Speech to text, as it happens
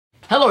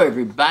Hello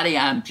everybody,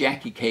 I'm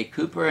Jackie K.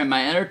 Cooper, and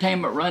my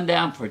entertainment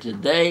rundown for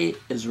today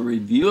is a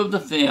review of the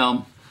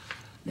film,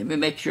 let me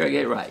make sure I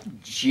get it right,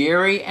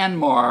 Jerry and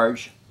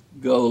Marge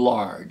Go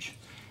Large.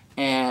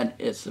 And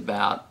it's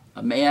about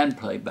a man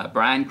played by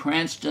Bryan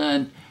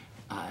Cranston.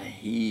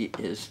 He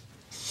is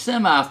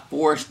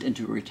semi-forced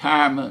into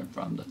retirement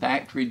from the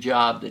factory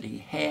job that he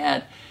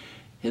had.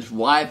 His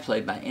wife,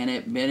 played by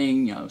Annette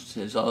Bening,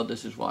 says, oh,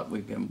 this is what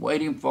we've been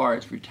waiting for,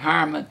 it's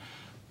retirement.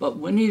 But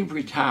when he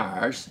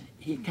retires,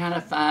 he kind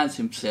of finds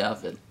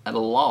himself at a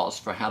loss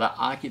for how to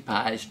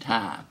occupy his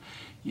time.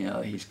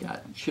 He's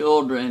got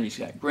children, he's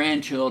got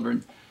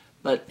grandchildren,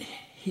 but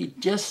he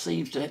just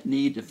seems to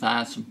need to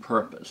find some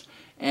purpose.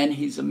 And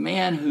he's a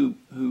man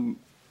who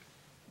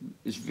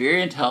is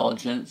very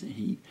intelligent.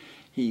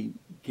 He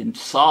can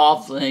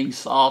solve things,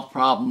 solve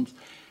problems.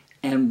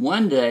 And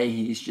one day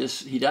he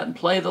doesn't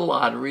play the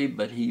lottery,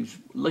 but he's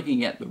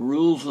looking at the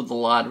rules of the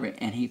lottery,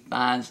 and he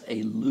finds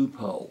a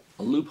loophole.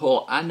 A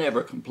loophole I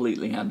never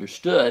completely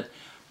understood,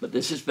 but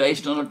this is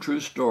based on a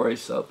true story,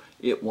 so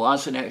it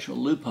was an actual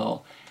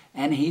loophole.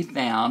 And he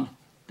found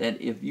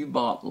that if you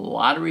bought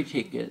lottery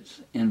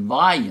tickets in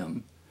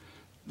volume,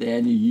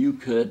 then you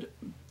could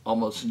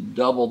almost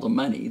double the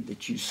money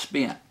that you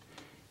spent.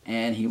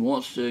 And he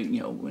wants to,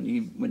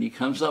 when he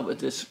comes up with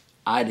this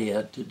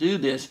idea to do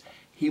this,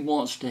 he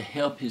wants to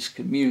help his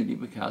community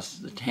because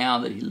the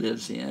town that he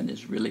lives in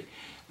is really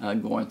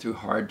going through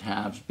hard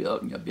times,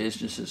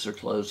 businesses are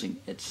closing,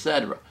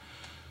 etc.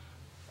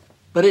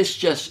 But it's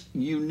just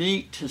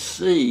unique to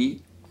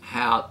see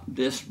how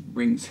this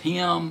brings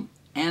him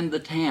and the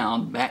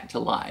town back to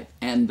life.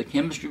 And the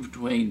chemistry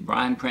between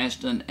Bryan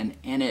Cranston and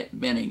Annette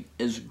Bening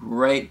is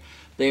great.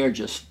 They are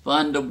just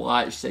fun to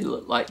watch. They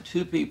look like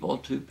two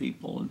people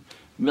in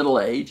middle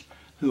age,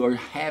 who are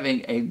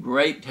having a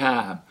great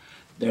time.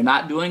 They're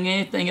not doing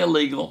anything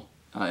illegal.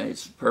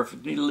 It's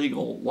perfectly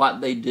legal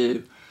what they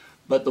do,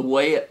 but the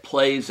way it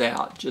plays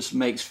out just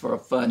makes for a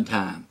fun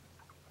time.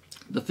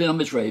 The film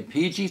is rated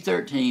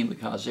PG-13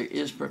 because there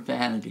is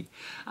profanity.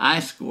 I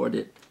scored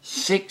it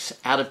 6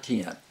 out of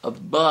 10,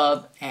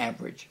 above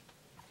average.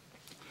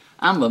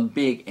 I'm a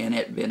big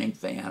Annette Bening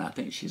fan. I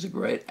think she's a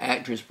great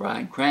actress.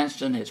 Bryan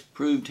Cranston has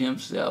proved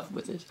himself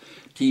with his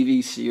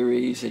TV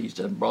series. He's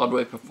done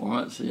Broadway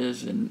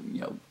performances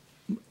and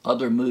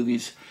other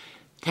movies.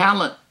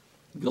 Talent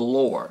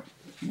galore,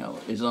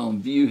 is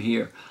on view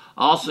here.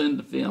 Also in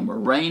the film are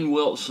Rainn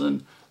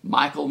Wilson,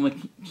 Michael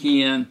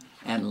McKean,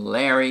 and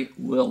Larry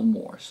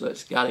Wilmore. So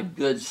it's got a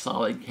good,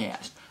 solid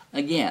cast.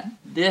 Again,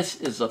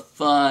 this is a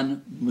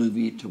fun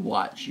movie to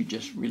watch. You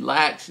just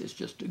relax. It's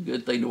just a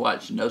good thing to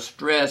watch. No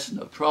stress,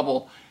 no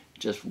trouble,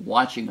 just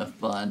watching a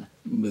fun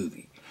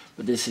movie.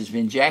 But this has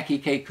been Jackie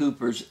K.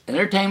 Cooper's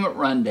Entertainment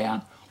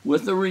Rundown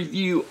with a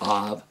review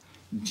of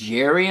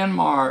Jerry and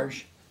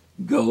Marge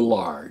Go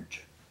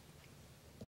Large.